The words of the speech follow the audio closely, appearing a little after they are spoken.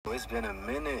It's been a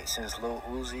minute since Lil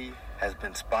Uzi has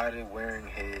been spotted wearing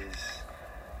his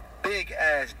big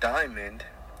ass diamond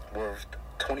worth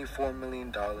 $24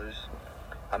 million.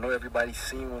 I know everybody's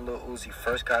seen when Lil Uzi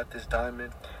first got this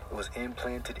diamond. It was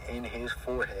implanted in his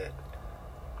forehead.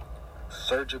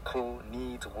 Surgical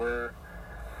needs were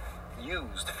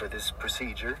used for this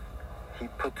procedure. He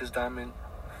put this diamond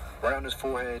right on his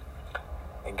forehead,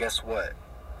 and guess what?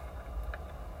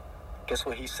 Guess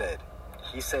what he said?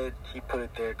 He said he put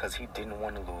it there because he didn't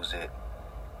want to lose it.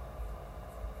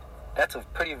 That's a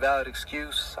pretty valid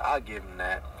excuse. I'll give him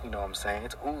that. You know what I'm saying?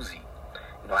 It's Uzi.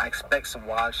 You know, I expect some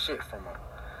wild shit from him.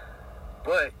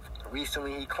 But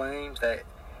recently he claims that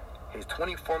his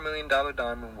 $24 million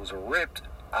diamond was ripped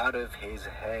out of his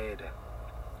head.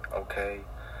 Okay?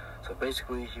 So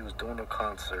basically he was doing a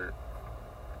concert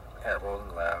at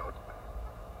Rolling Loud.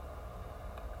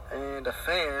 And a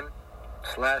fan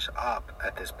 / op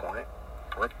at this point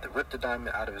ripped the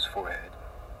diamond out of his forehead.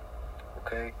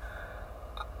 Okay?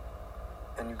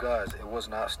 And you guys, it was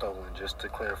not stolen. Just to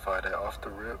clarify that off the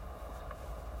rip,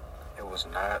 it was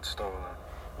not stolen.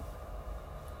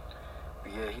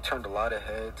 But yeah, he turned a lot of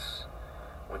heads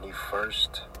when he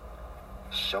first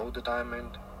showed the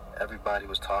diamond. Everybody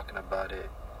was talking about it.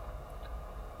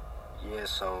 Yeah,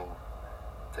 so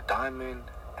the diamond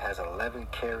has 11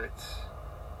 carats.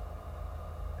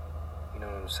 You know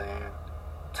what I'm saying?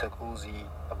 Took Uzi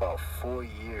about 4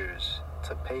 years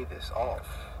to pay this off.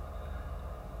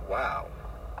 Wow.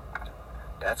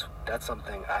 That's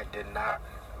something I did not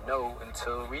know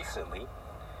until recently.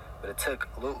 But it took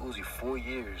Lil Uzi 4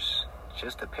 years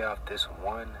just to pay off this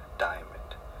one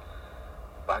diamond.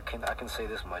 But I can say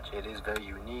this much: it is very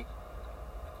unique,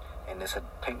 and it's a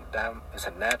pink diamond. It's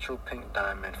a natural pink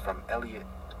diamond from Elliot.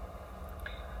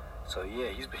 So yeah,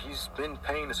 he's been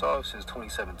paying this off since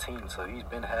 2017. So he's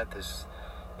had this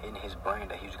in his brain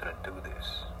that he was gonna do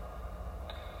this.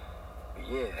 But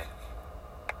yeah,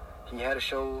 he had a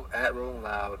show at Rolling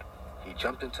Loud. He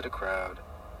jumped into the crowd,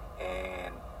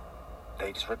 and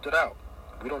they just ripped it out.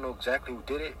 We don't know exactly who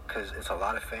did it because it's a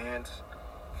lot of fans.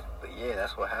 But yeah,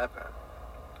 that's what happened.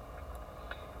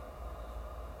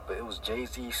 But it was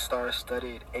Jay-Z's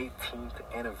star-studded 18th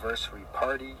anniversary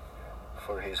party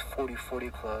for his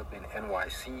 40/40 club in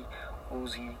NYC.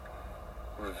 Uzi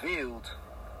revealed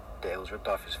that it was ripped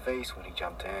off his face when he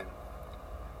jumped in,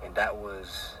 and that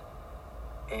was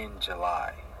in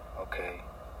July. Okay,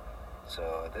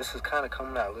 so this is kind of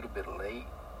coming out a little bit late.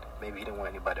 Maybe he didn't want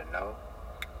anybody to know.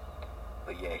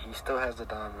 But yeah, he still has the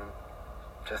diamond.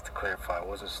 Just to clarify, it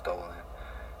wasn't stolen.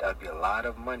 That would be a lot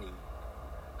of money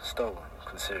stolen,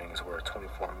 considering it's worth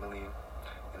 $24 million,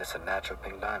 and it's a natural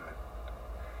pink diamond.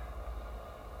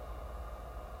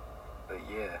 But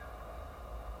yeah,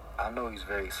 I know he's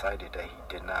very excited that he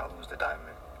did not lose the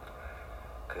diamond,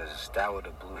 because that would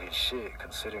have blew his shit,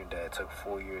 considering that it took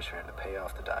 4 years for him to pay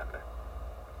off the diamond.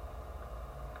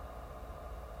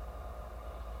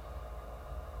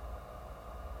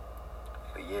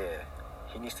 But yeah,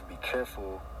 he needs to be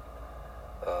careful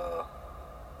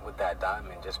with that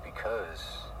diamond, just because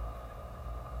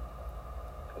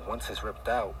once it's ripped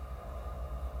out,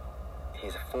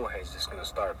 his forehead's just going to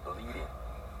start bleeding.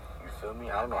 You feel me?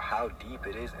 I don't know how deep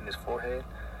it is in his forehead,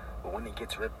 but when it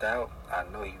gets ripped out, I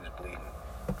know he was bleeding.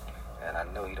 And I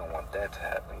know he don't want that to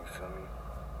happen, you feel me?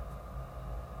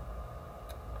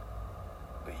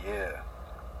 But yeah,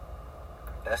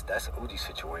 that's Uzi's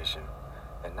situation.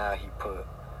 And now he put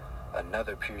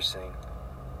another piercing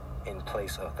in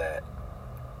place of that,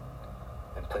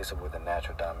 in place of where the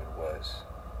natural diamond was.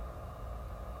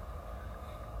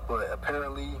 But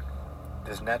apparently,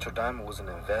 this natural diamond was an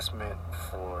investment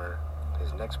for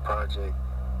his next project,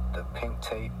 the Pink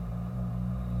Tape.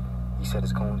 He said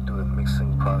it's going through a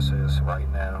mixing process right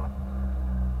now.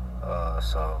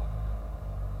 So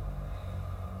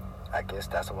I guess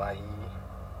that's why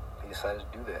he decided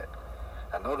to do that.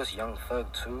 I noticed Young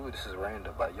Thug too. This is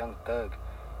random, but Young Thug,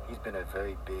 he's been a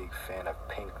very big fan of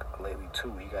pink lately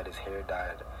too. He got his hair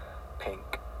dyed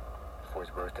pink for his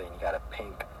birthday, and he got a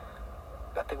pink,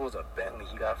 I think it was a Bentley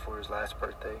he got for his last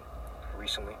birthday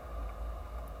recently.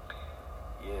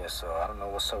 Yeah, so I don't know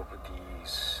what's up with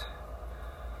these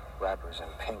rappers in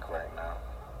pink right now,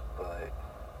 but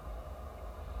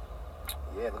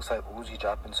yeah, it looks like Uzi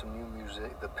dropping some new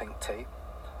music, the Pink Tape.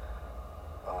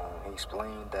 He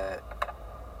explained that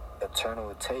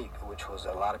Eternal Take, which was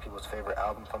a lot of people's favorite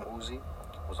album from Uzi,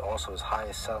 was also his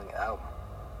highest selling album.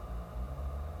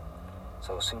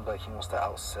 So it seems like he wants to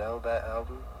outsell that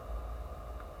album.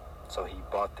 So he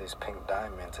bought this pink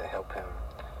diamond to help him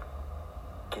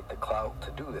get the clout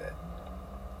to do that.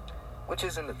 Which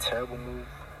isn't a terrible move,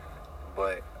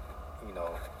 but, you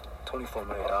know, $24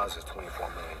 million is $24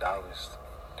 million.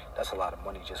 That's a lot of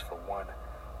money just for one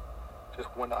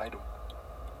item.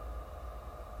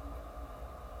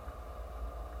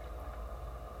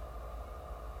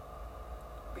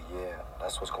 But yeah,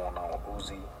 that's what's going on with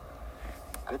Uzi.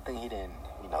 Good thing he didn't,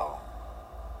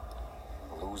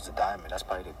 lose the diamond. That's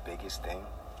probably the biggest thing.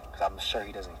 Because I'm sure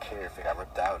he doesn't care if it got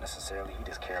ripped out necessarily. He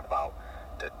just care about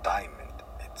the diamond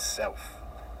itself.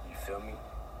 You feel me?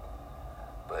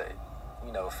 But,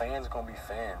 fans gonna be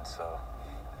fans, so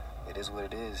it is what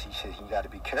it is. He got to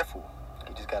be careful.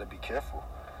 He just got to be careful.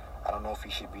 I don't know if he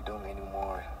should be doing any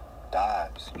more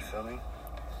dives. You feel me?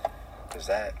 Because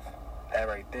that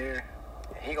right there,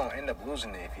 he gonna end up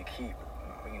losing it if he keep,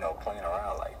 playing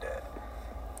around like that.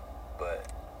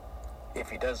 But if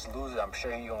he does lose it, I'm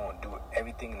sure he gonna do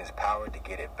everything in his power to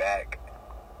get it back.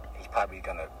 He's probably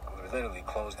gonna literally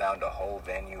close down the whole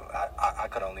venue. I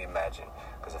could only imagine.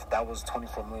 Because if that was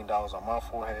 $24 million on my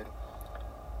forehead,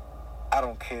 I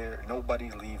don't care.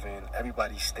 Nobody's leaving.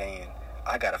 Everybody's staying.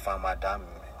 I gotta find my diamond.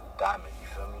 You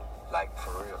feel me? Like,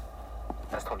 for real.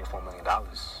 That's $24 million.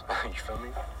 You feel me?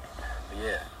 But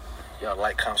yeah. Y'all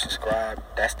like, comment, subscribe.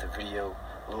 That's the video.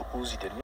 Lil Uzi did